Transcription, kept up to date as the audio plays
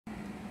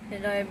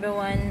Hello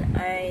everyone,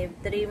 I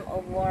dreamed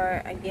of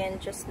war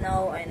again just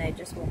now and I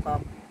just woke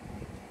up.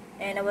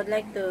 And I would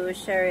like to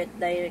share it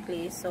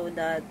directly so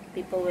that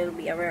people will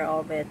be aware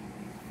of it.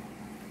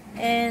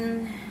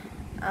 And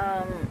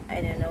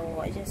I don't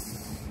know, I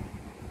just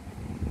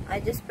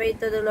pray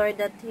to the Lord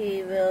that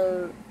He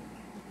will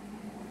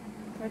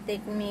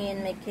protect me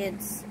and my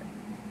kids.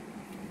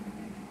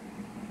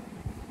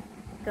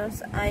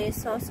 Because I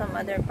saw some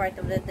other part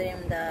of the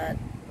dream that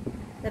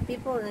the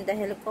people in the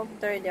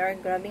helicopter, they are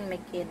grabbing my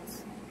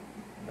kids.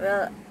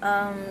 Well,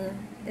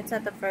 it's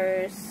not the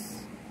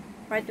first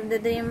part of the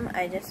dream.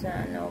 I just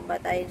don't know,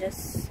 but I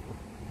just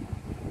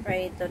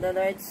pray to the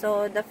Lord.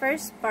 So the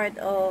first part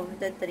of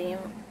the dream,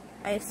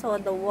 I saw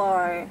the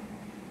war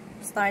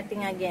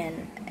starting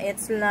again.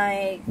 It's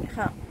like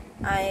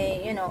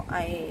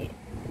I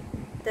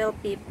tell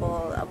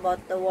people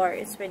about the war.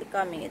 It's really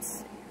coming.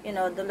 It's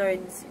the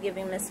Lord's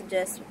giving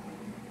messages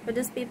for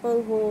those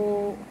people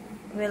who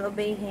will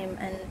obey Him,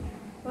 and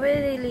we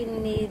really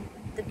need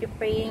to keep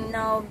praying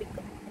now,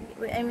 because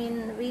we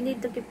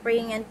need to keep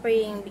praying and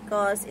praying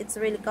because it's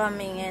really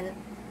coming. And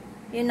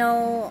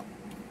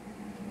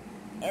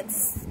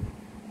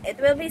it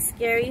will be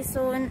scary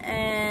soon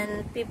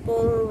and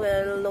people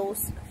will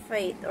lose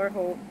faith or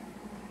hope.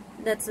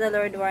 That's the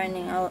Lord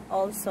warning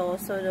also.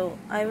 So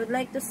I would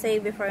like to say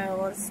before I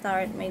will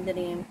start my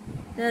dream,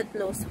 do not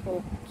lose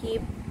hope.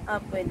 Keep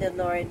up with the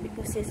Lord,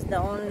 because He's the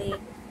only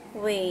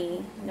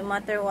way, no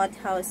matter what,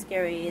 how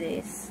scary it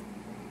is.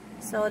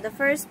 So the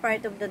first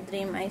part of the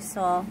dream I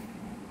saw,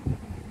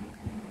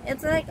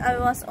 it's like I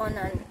was on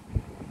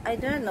I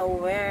don't know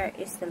where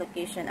is the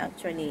location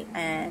actually,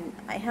 and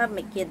I have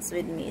my kids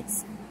with me.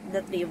 It's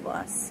the three of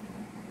us,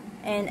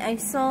 and I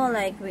saw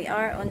like we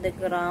are on the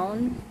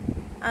ground.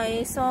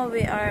 I saw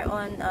we are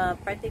on a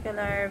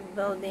particular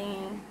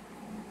building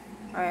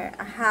or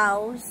a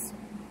house,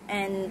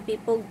 and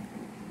people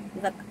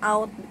got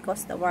out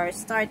because the war is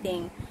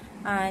starting.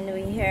 And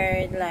we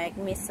heard like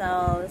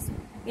missiles,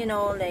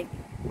 like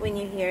when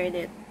you hear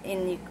it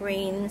in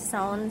Ukraine,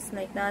 sounds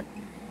like that.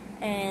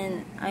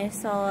 And I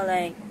saw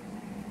like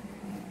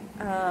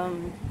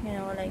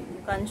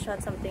like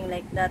gunshot, something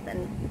like that,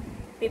 and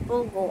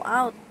people go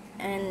out.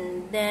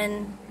 And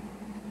then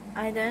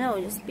I don't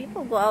know, just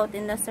people go out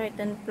in a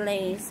certain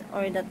place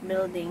or that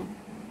building.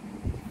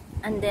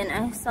 And then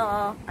I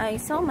saw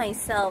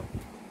myself.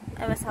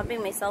 I was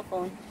having my cell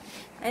phone.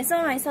 I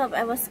saw myself.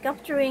 I was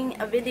capturing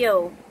a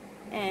video,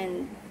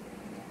 and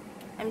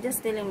I'm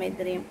just telling my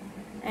dream,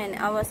 and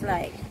I was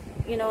like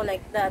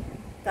like that,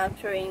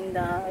 capturing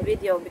the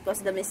video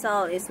because the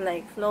missile is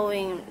like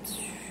flowing,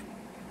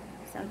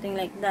 something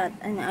like that.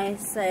 And I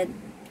said,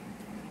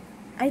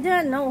 I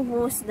don't know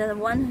who's the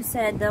one who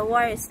said the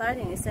war is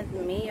starting. Is it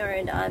me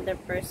or the other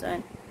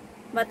person?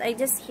 But I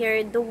just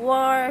hear the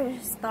war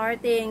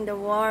starting, the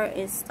war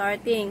is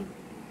starting.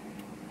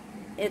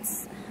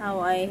 It's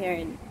how I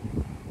heard.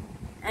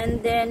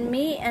 And then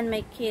me and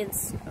my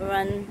kids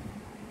ran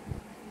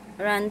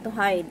to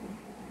hide,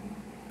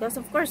 because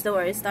of course the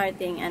war is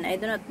starting and I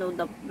do not know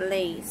the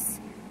place.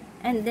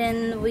 And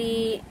then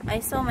I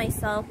saw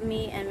myself,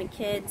 me and my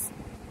kids.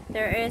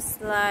 There is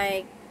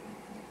like,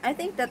 I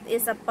think that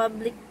is a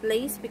public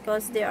place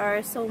because there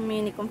are so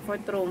many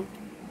comfort room.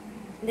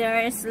 There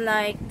is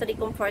like 3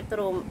 comfort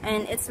room,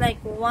 and it's like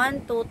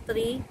 1, 2,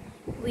 3.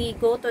 We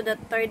go to the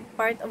third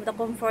part of the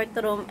comfort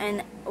room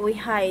and we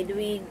hide.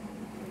 We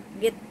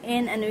get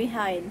in and we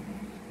hide.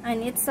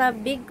 And it's a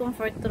big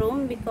comfort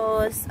room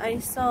because I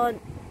saw,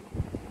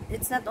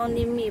 it's not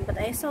only me, but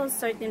I saw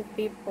certain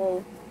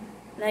people,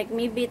 like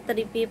maybe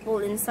 3 people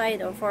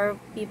inside or 4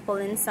 people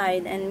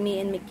inside, and me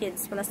and my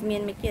kids, plus me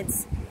and my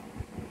kids.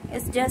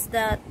 It's just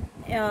that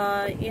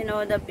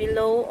the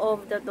below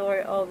of the door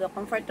of the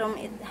comfort room,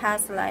 it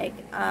has like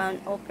an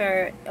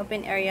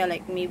open area,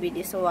 like maybe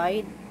this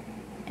wide,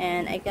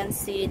 and I can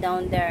see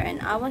down there.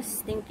 And I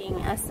was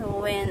thinking, as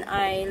when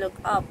I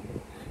look up,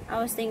 I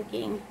was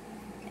thinking,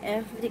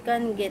 if they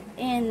can get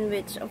in,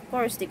 which of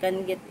course they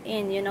can get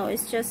in,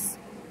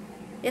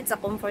 it's a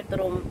comfort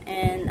room.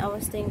 And I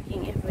was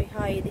thinking, if we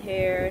hide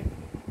here,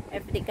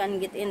 if they can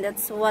get in.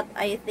 That's what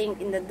I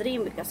think in the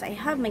dream, because I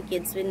have my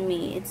kids with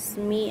me. It's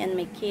me and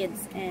my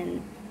kids,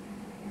 and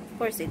of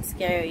course it's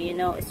scary,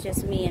 it's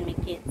just me and my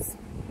kids.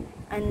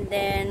 And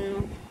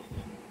then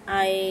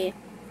I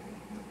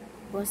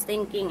was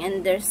thinking,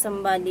 and there's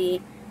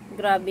somebody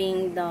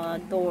grabbing the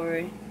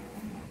door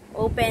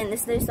open.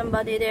 Is there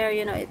somebody there?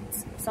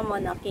 It's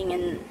someone knocking.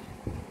 And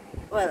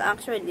well,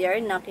 actually they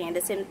are knocking at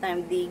the same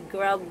time. They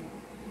grab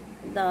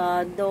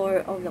the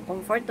door of the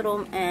comfort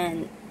room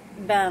and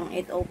bang,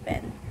 it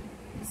open.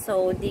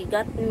 So they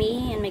got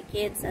me and my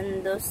kids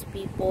and those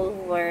people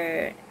who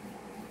were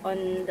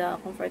on the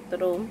comfort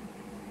room.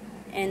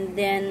 And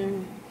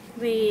then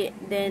we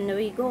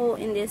go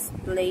in this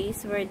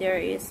place where there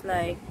is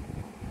like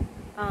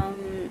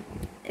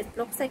it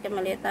looks like a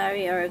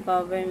military or a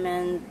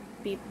government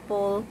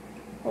people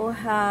who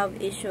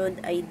have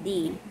issued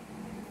ID.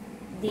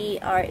 They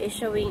are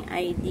issuing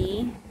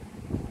ID.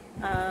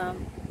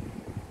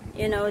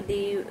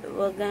 They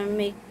were gonna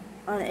make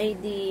on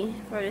AD,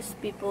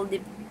 first people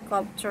they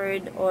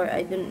captured, or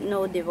I don't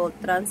know, they will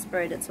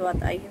transfer. That's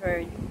what I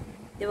heard.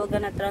 They were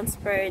gonna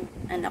transfer,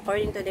 and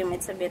according to them,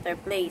 it's a better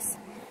place.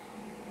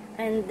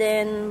 And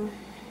then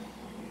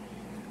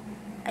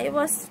I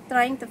was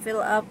trying to fill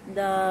up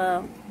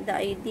the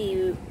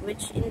ID,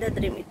 which in the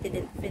dream it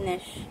didn't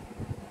finish.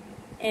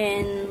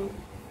 And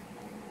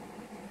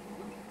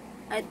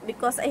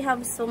because I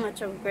have so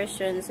much of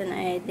questions and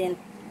I didn't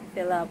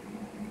fill up,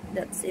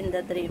 that's in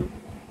the dream.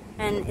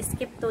 And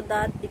skip to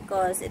that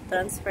because it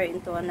transferred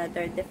into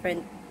another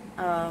different,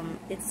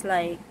 it's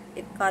like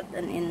it cut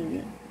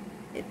and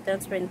it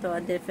transferred into a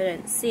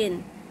different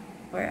scene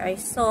where I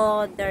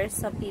saw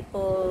there's a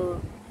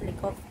people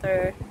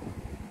helicopter.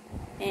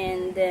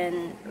 And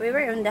then we were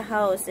in the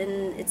house,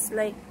 and it's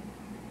like,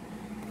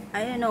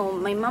 I don't know,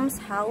 my mom's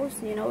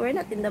house, you know, we're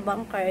not in the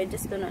bunker. I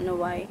just do not know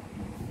why.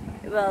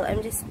 Well,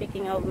 I'm just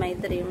speaking of my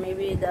dream.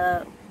 Maybe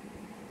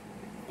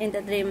in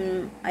the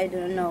dream, I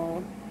don't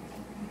know.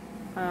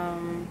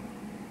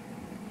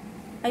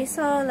 I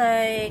saw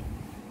like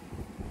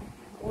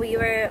we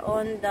were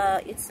on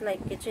it's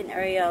like kitchen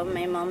area of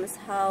my mom's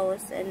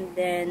house, and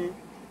then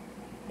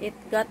it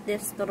got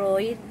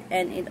destroyed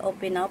and it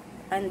opened up.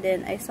 And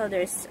then I saw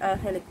there's a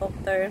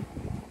helicopter.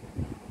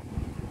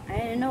 I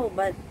don't know,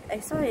 but I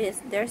saw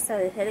there's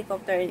a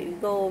helicopter. It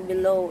go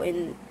below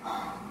and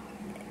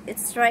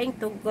it's trying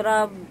to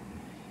grab.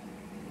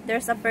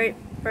 There's a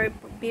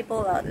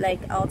people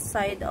like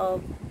outside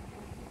of.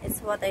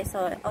 It's what I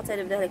saw outside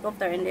of the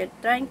helicopter, and they're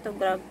trying to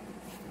grab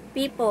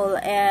people.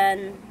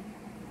 And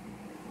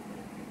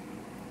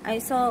I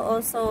saw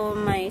also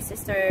my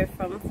sister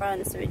from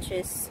France, which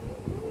is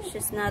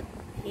she's not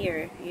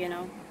here, you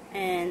know,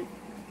 and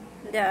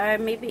there are,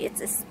 maybe it's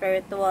a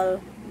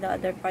spiritual, the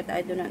other part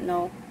I do not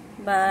know,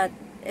 but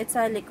it's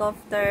a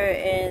helicopter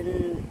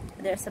and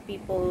there's a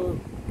people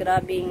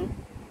grabbing,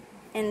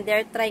 and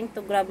they're trying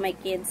to grab my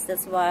kids.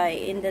 That's why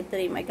in the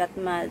dream I got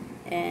mad,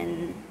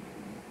 and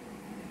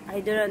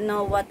I do not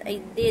know what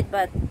I did,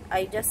 but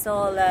I just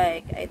saw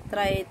like I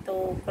tried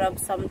to grab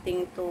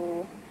something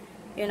to,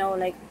 you know,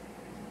 like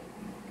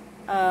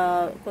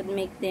could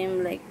make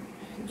them like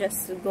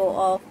just go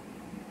off.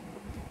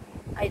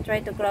 I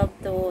tried to grab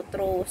to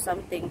throw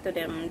something to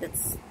them.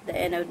 That's the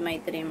end of my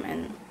dream,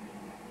 and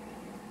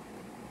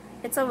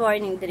it's a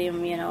warning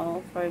dream, you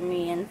know, for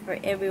me and for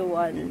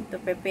everyone to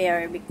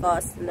prepare,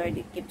 because Lord,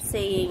 you keep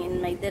saying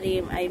in my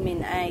dream,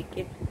 I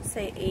keep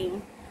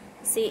seeing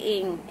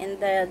in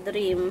the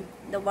dream,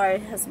 the war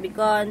has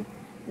begun.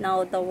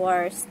 Now the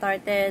war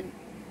started,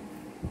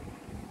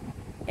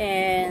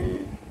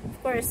 and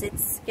of course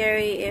it's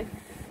scary if,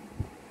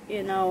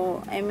 you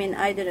know, I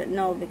didn't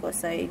know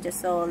because I just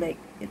saw like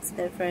it's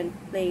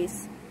different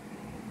place,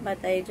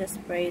 but I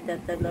just pray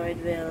that the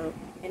Lord will,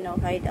 you know,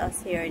 hide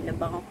us here in the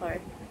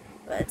bunker.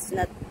 But it's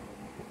not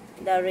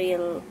the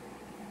real,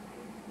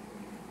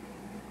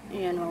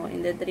 you know,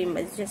 in the dream.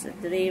 It's just a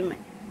dream,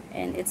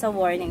 and it's a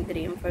warning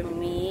dream for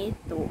me,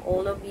 to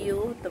all of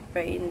you, to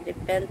pray and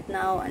repent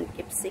now and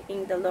keep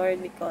seeking the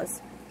Lord,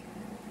 because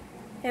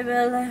He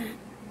will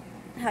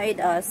hide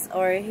us,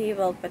 or He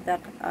will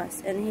protect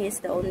us, and He is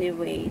the only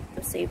way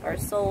to save our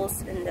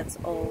souls. And that's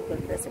all.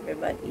 God bless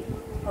everybody.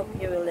 Hope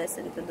you will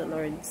listen to the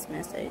Lord's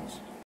message.